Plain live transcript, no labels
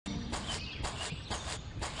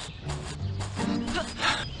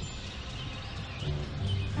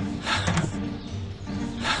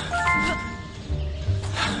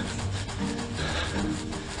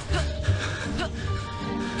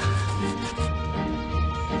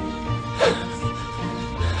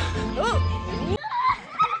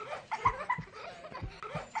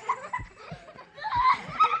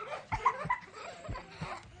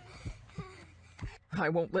I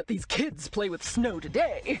won't let these kids play with snow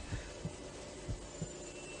today.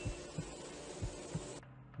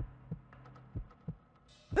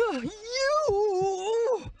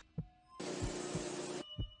 You!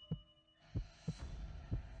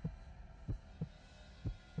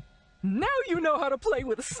 Now you know how to play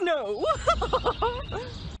with snow!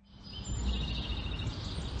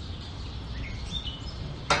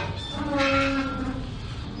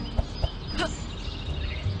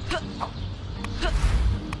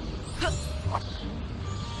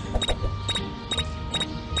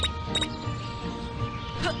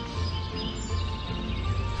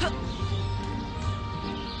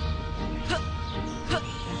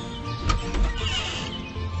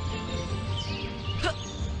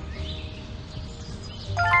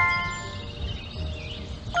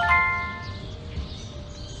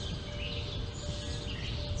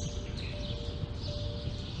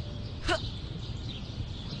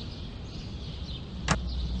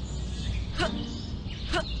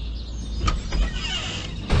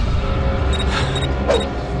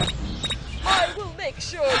 I will make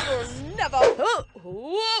sure you're never...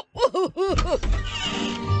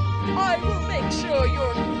 I will make sure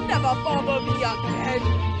you'll never bother me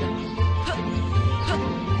again.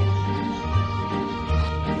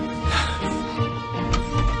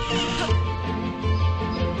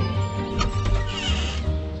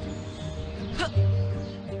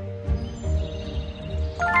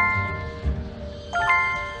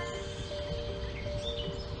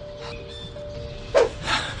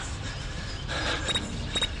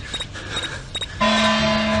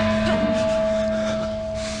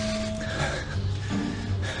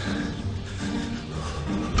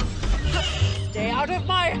 Stay out of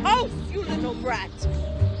my house, you little brat!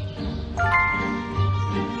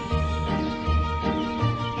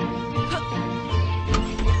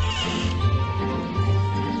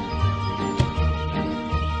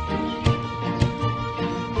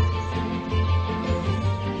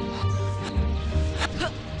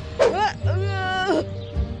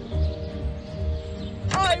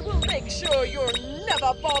 I will make sure you'll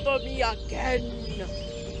never bother me again.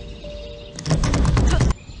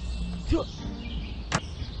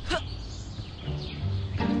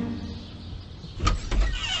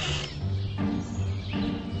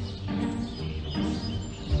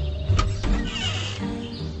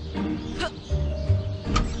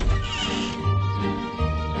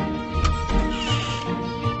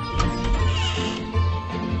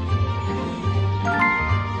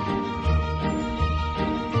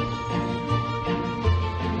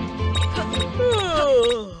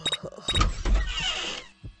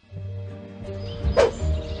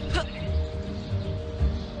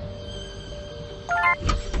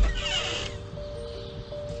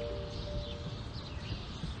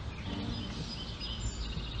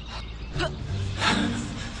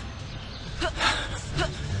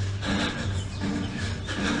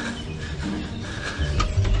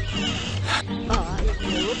 I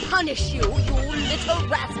will punish you, you little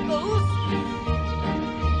rascals!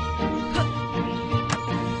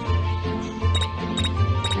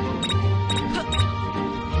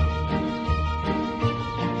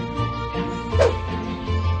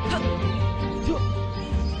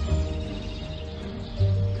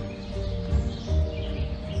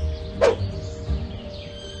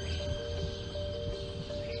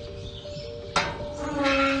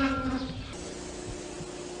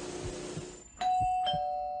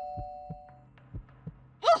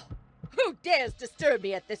 Who dares disturb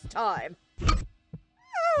me at this time?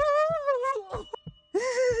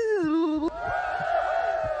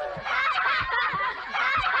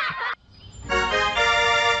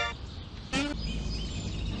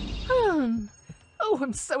 Oh,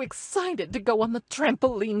 I'm so excited to go on the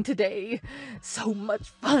trampoline today. So much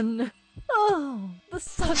fun. Oh, the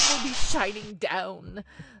sun will be shining down.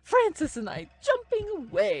 Francis and I jumping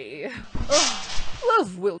away. Oh,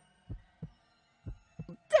 love will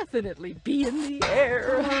definitely be in the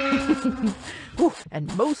air. Ooh,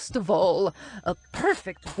 and most of all, a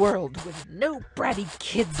perfect world with no bratty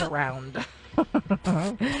kids around.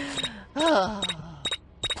 Ah.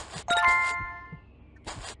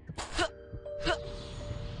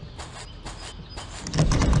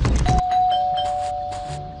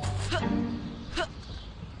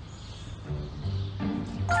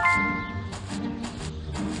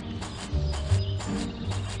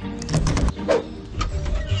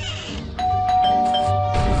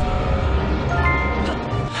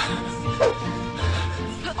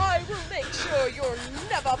 I will make sure you'll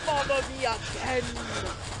never bother me again.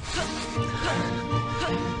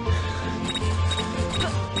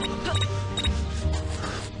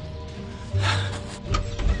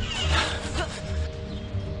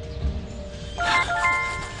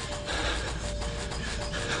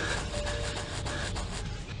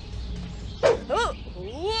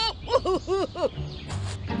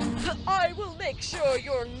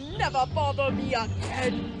 never bother me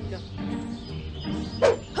again.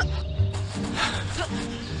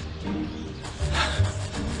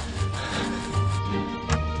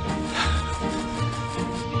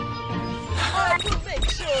 I will make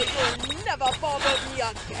sure you'll never bother me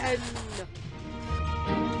again.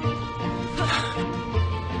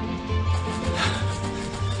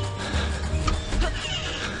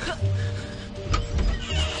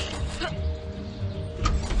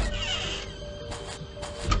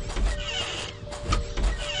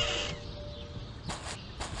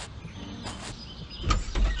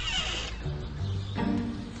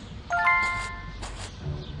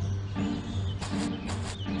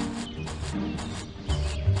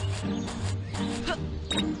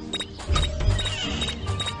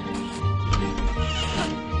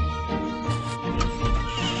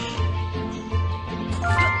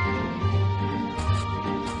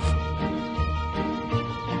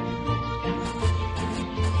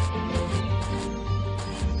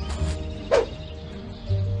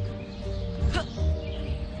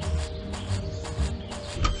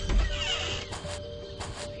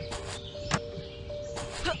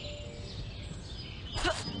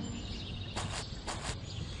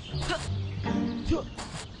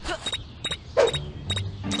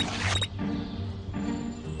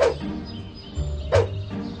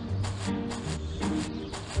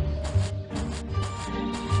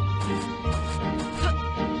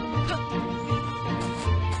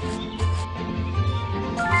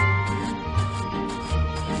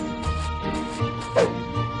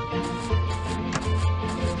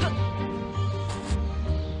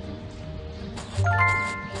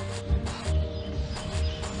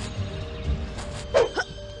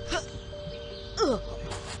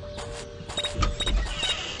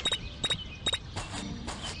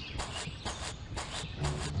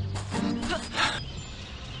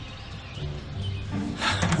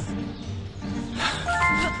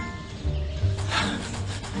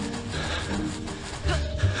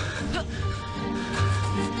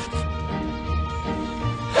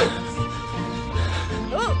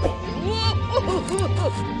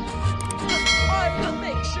 I will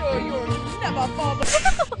make sure you'll never bother.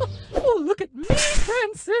 Oh, look at me,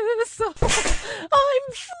 Francis! I'm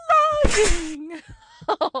flying!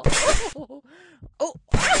 Oh,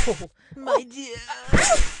 ow! My dear.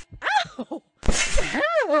 Ow!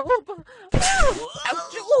 Help! Ow!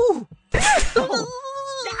 Ouch! Ooh! Ow!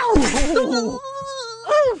 Ow!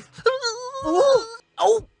 Ow!